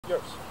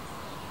Yours.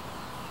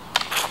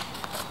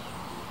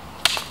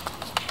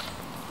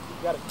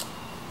 You got it.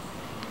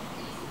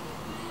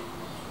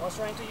 I was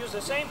trying to use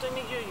the same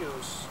technique you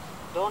use.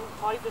 Don't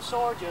fight the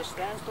sword, just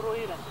dance through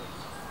it and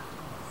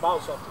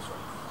bounce off the sword.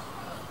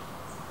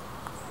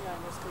 Yeah,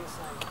 in this case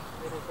I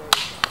did it very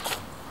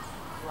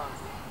wrong.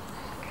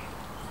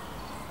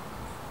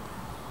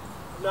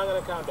 I'm not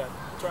going to count that.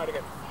 Try it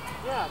again.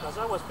 Yeah, because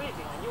I was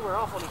peeking and you were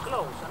awfully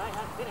close and I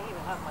didn't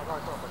even have my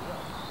guard properly up.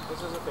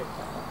 This is the thing.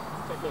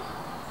 Technique.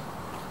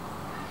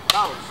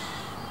 Bounce.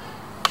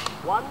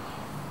 1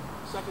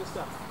 second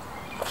step.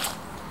 I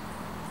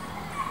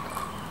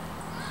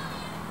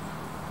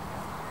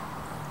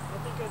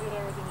think I did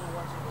everything in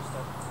one single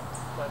step,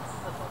 but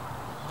that's all.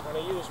 I'm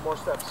going to use more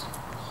steps.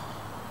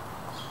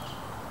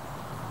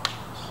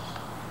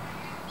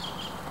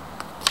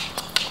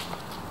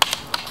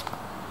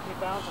 Keep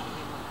bouncing.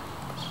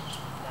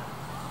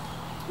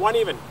 One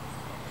even.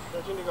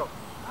 13 to go.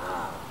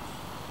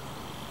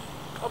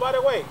 Oh, by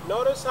the way,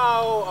 notice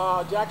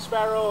how Jack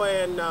Sparrow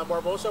and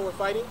Barbosa were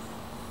fighting?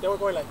 They were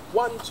going like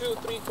 1, 2,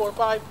 3, 4,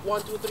 5,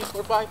 1, 2, 3,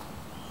 4, 5.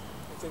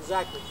 It's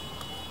exactly.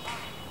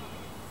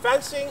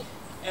 Fencing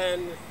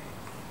and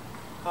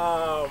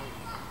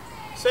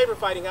saber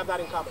fighting have that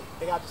in common.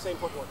 They got the same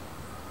footwork.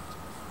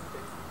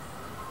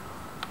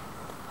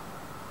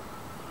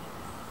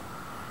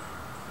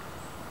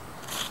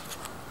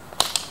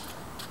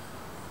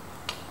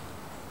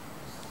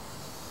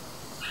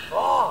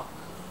 Oh!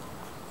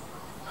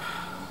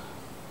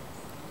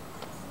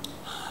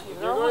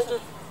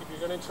 If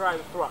you're going to try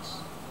to thrust,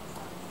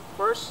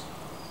 first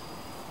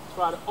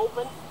try to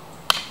open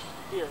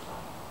here.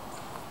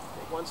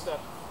 Take one step.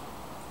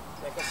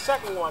 Take a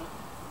second one.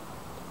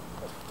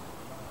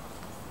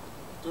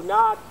 Do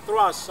not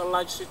thrust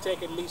unless you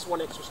take at least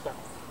one extra step.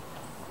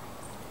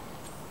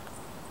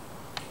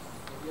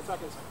 You're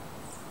attacking something.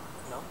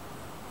 No.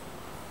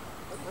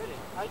 Not really.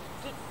 I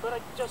did, but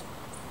I just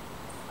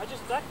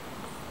decked.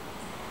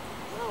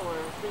 No,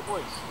 we're 3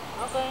 points.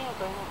 Okay.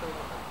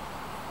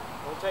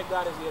 We'll take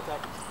that as the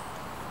attack.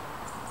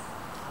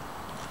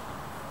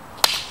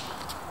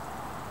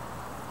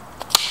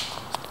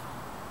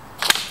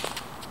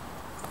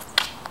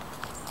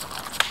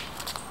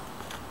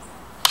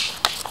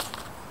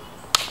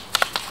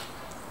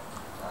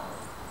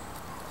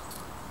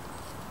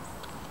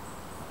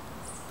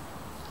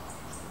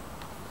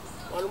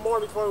 One more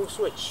before we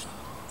switch.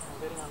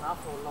 I'm getting an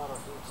awful lot of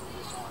hits in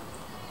this one.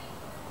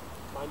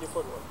 Mind your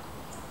footwork.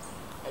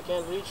 I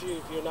can't reach you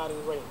if you're not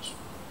in range.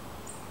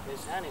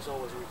 This hand is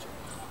always reaching.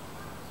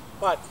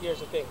 But here's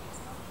the thing.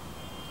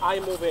 I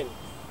move in.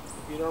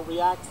 If you don't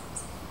react,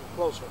 you're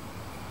closer.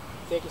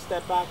 Take a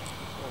step back,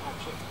 you don't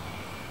have shit.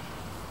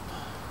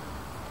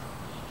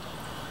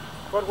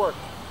 Footwork.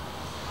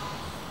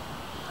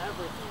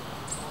 Everything.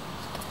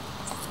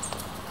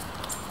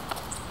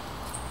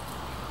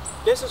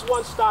 This is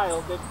one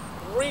style that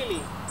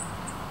really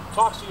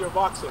talks to your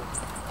boxing.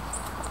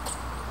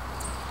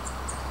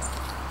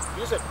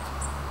 Use it.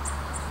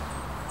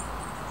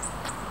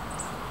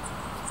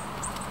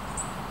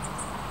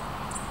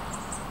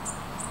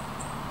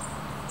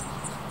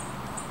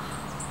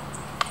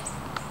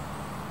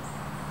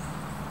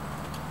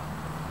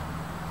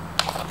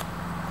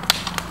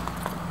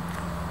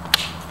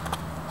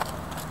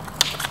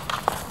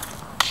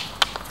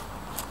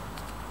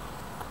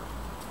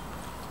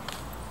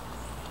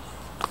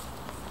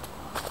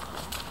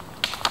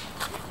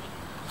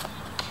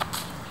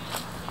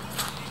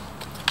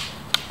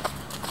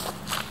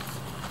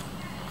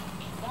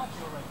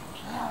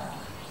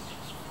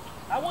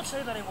 I would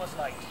say that it was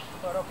light,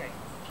 but okay.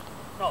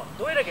 No,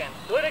 do it again.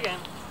 Do it again.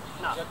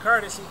 No. It's a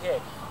courtesy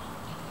hit.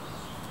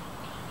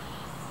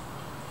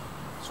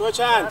 Switch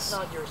hands. That's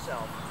not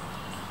yourself.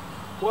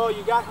 Well,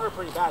 you got hurt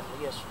pretty badly,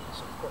 yes,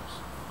 of course.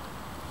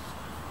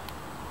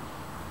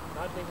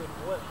 Badly with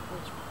what?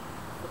 Which?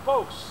 The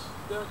pokes,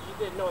 you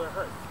didn't know they're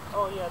hurt.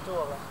 Oh yeah, 2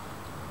 of them.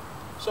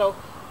 So,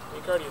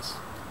 be courteous.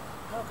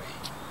 Okay.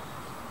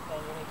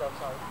 And you need to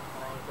apply,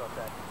 and I need to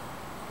attack.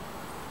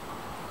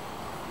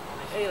 And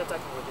I hate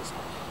attacking with this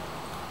hand.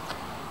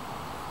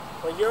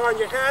 When you're on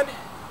your hand,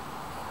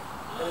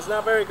 and it's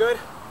not very good,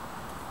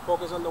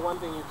 focus on the one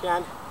thing you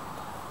can,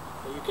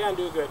 and you can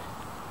do good,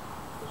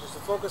 which is to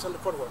focus on the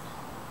footwork.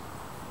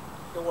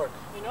 It'll work.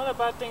 You know the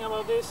bad thing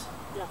about this?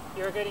 Yeah.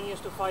 You're getting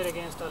used to fight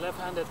against a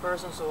left-handed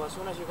person, so as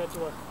soon as you get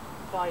to a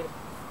fight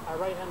a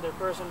right-handed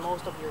person,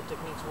 most of your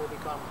techniques will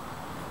become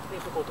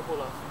difficult to pull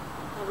off.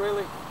 Not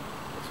really.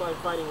 That's why I'm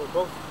fighting with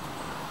both.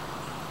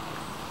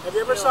 Have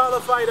you ever saw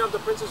the fight of The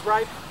Princess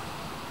Bride?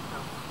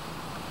 No.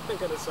 I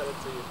think I just said it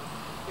to you.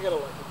 You gotta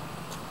like it.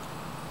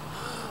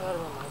 That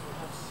reminds me, I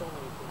have so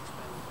many things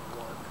pending from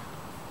work.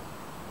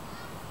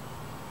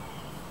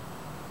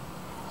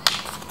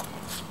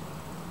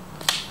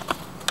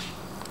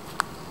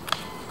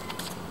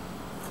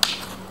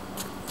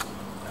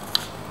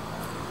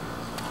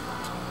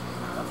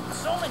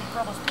 So many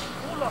problems to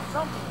pull off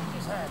something with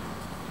his head.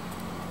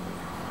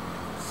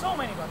 So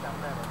many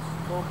goddamn levels.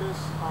 Focus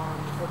on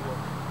the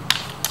footwork.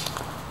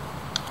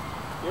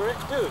 You're it?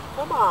 Dude,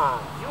 come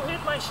on. You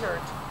hit my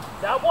shirt.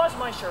 That was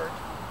my shirt.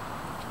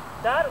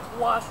 That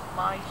was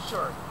my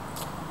shirt.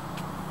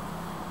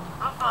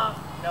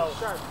 No.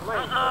 Sharp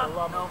blade, for the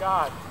love of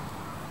God.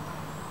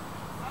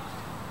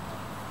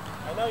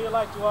 I know you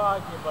like to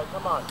argue, but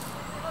come on.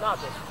 Not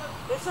this.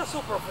 It's a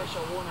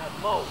superficial one at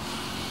most.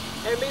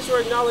 At least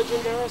we're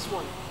acknowledging there is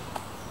one.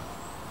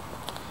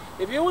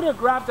 If you would have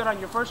grabbed it on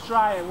your first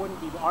try, I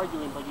wouldn't be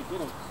arguing, but you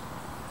didn't.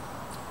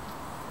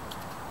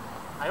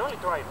 I only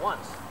tried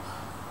once.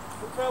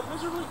 You failed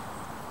miserably.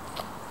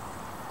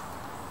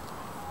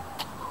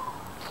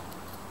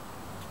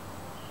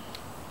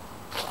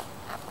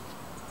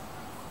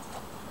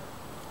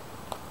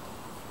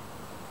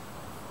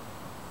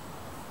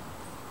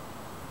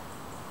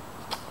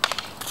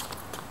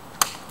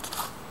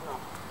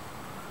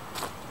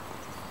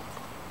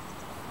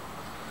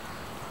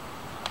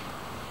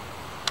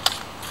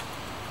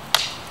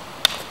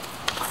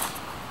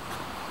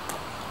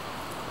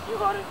 You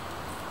got it.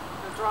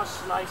 The draw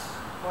slice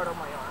part of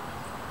my arm.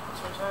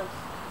 Switch hands.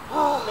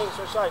 Make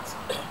switch sides.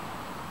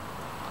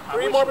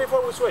 Three more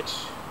before we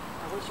switch.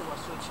 I wish it was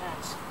switch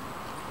hands.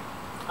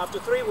 After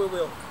three, we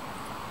will.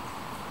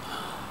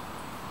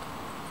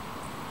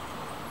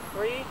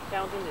 3,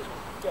 counting this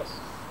one. Yes.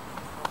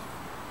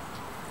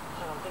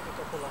 I don't think I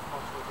can pull off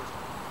much with this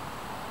one.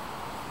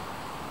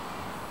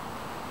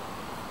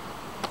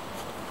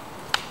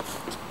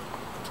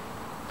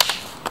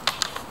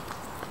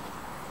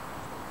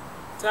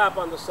 Tap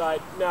on the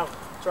side. Now,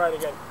 try it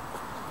again.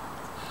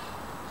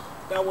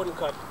 That wouldn't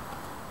cut.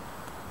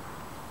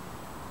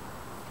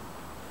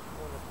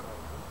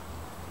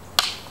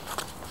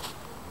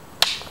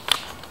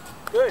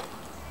 Good.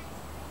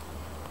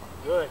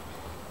 Good.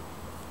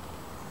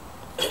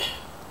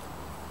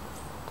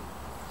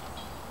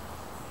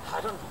 I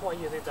don't know why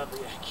you did that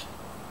reaction.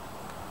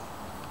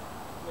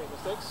 Make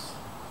mistakes?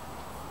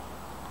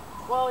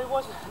 Well, it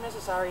wasn't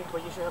necessary,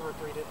 but you should have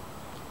retreated.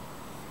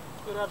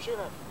 Should have.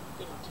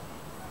 Didn't.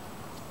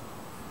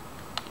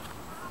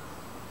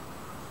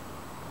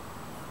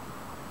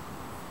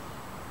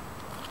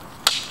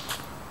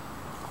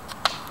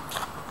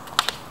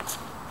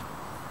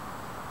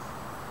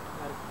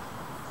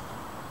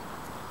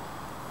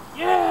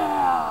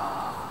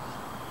 Yeah!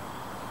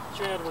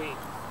 Should we?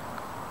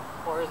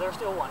 Or is there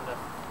still one left?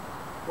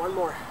 One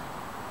more.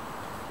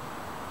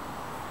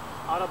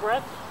 Out of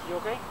breath? You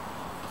okay?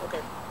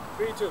 Okay.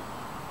 3-2.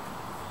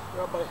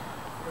 You're up by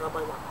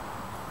one.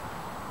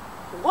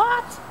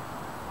 What?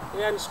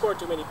 We hadn't scored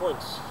too many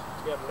points.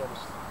 If you haven't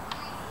noticed.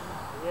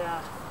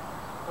 Yeah.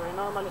 But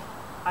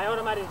I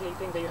automatically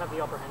think that you have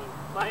the upper hand.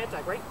 My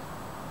attack, right?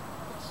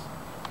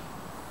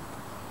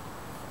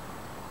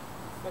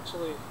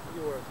 Actually,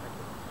 you were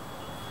attacking.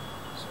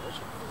 So what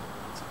should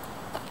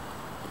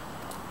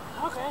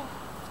Okay.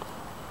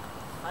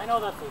 I know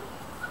that feeling.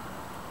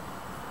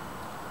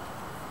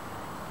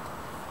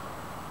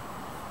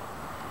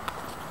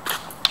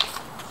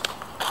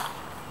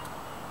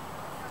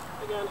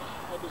 Again,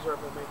 I deserve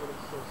it, making it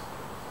close.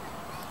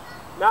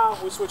 Now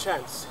we switch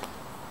hands.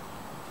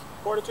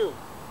 4-2.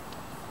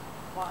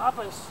 What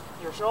happens?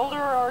 Your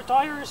shoulder or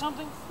tire or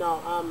something?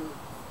 No, I'm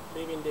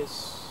leaving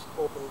this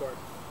open guard.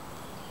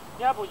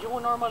 Yeah, but you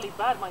would normally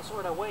bat my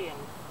sword away and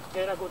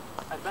get a good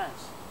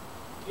advance.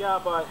 Yeah,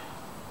 but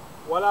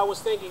what I was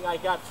thinking, I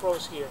got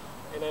froze here,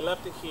 and I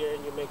left it here,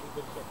 and you make a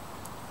good hit.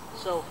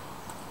 So,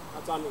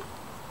 that's on me.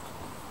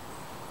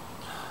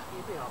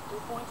 Keep it up. 2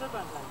 points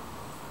advance then.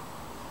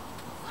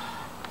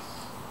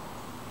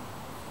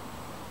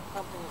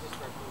 Something is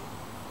distracting me.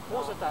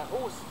 Who's attack?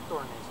 Whose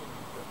turn is it?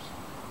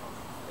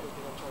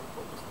 Anything I'm trying to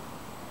focus on.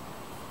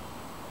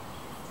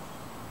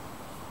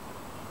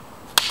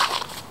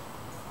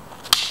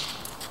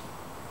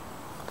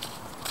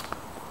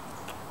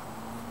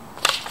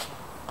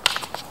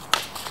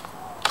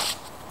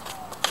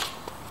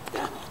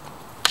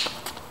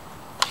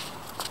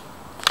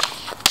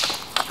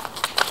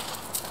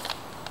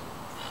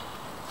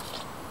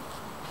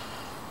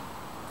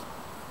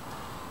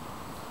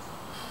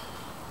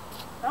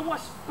 That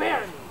was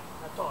barely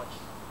a touch.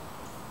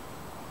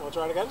 Want to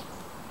try it again?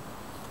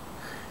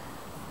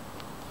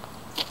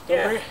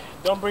 Yeah.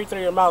 Don't breathe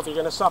through your mouth. You're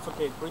going to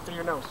suffocate. Breathe through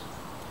your nose.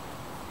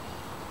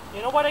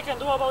 You know what I can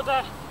do about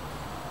that?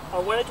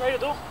 Or what I try to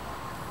do?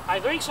 I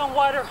drink some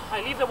water,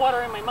 I leave the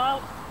water in my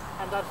mouth,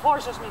 and that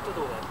forces me to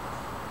do that.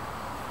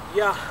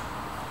 Yeah.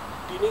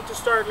 You need to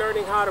start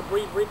learning how to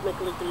breathe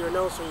rhythmically through your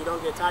nose so you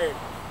don't get tired.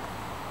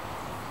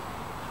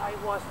 I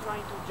was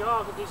trying to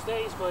jog these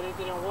days, but it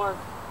didn't work.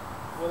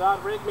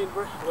 Without the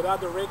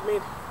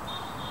rhythmic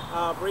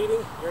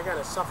breathing, you're going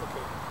to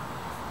suffocate.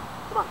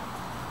 Come on.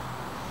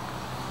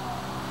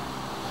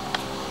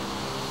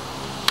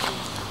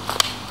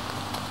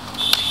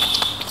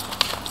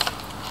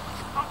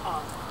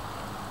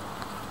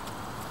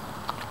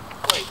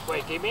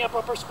 Wait, give me a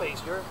proper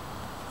space. You're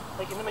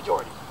taking the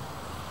majority.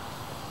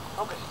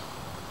 Okay.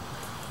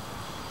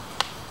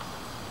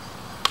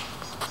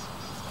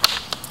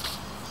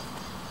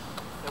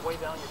 The way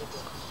down you did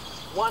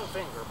one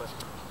finger, but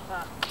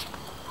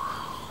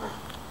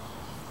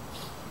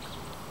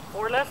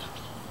 4 left?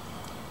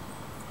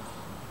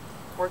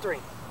 Or 3? I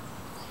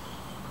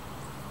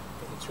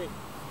think it's 3.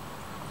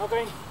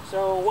 Okay,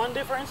 so 1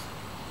 difference?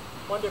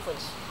 1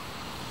 difference.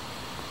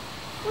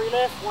 3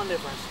 left, 1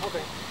 difference.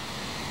 Okay.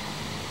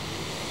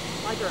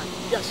 My turn.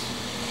 Yes.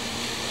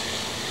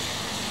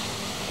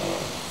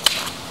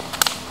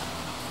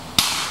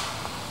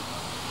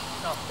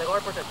 No, the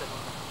guard protected.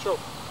 True.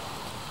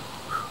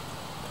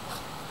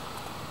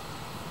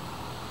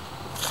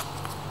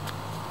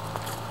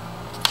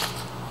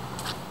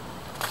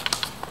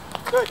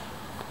 Good.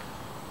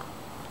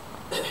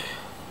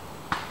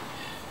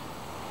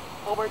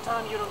 Over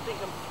time, you don't think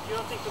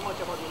too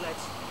much about your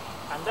legs,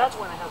 and that's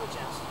when I have a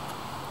chance.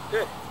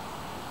 Good.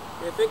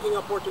 You're thinking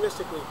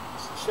opportunistically.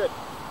 You should.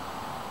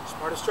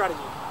 Smart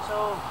strategy.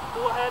 So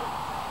 2 ahead,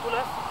 2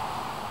 left.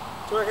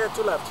 2 ahead,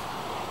 2 left.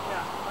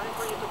 Yeah, time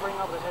for you to bring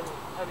up the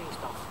heavy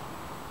stuff.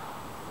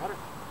 Better.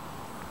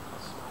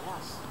 That's my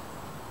ass.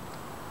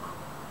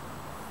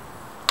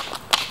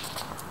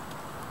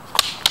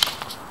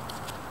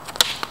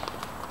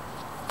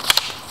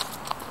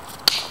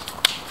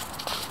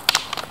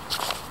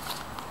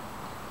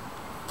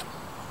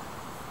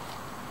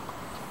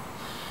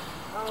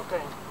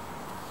 Okay.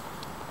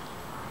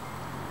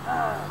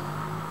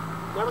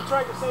 Never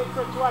tried the same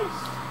trick twice.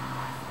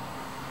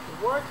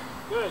 It worked?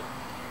 Good.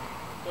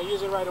 Now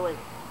use it right away.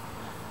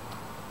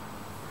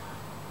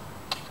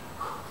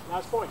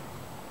 Last point.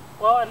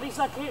 Well, at least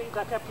that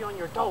kept you on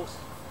your toes.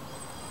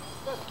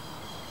 Good.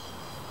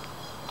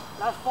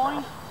 Last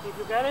point, if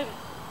you get it.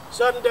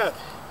 Sudden death.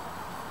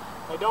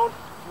 If I don't,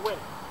 you win.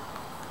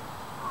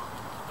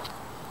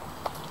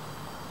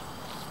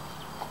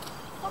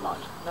 Come on,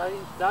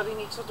 Daddy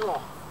needs a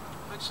draw.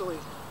 Actually,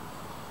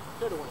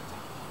 you're the one.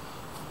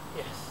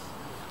 Yes.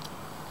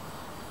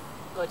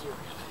 Glad you realize.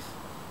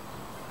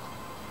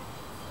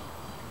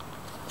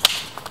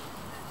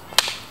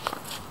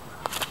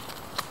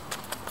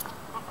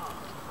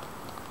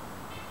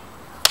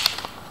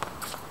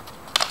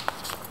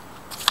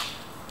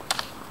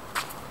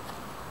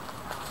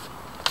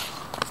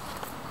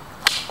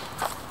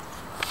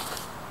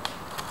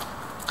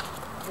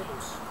 You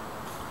lose.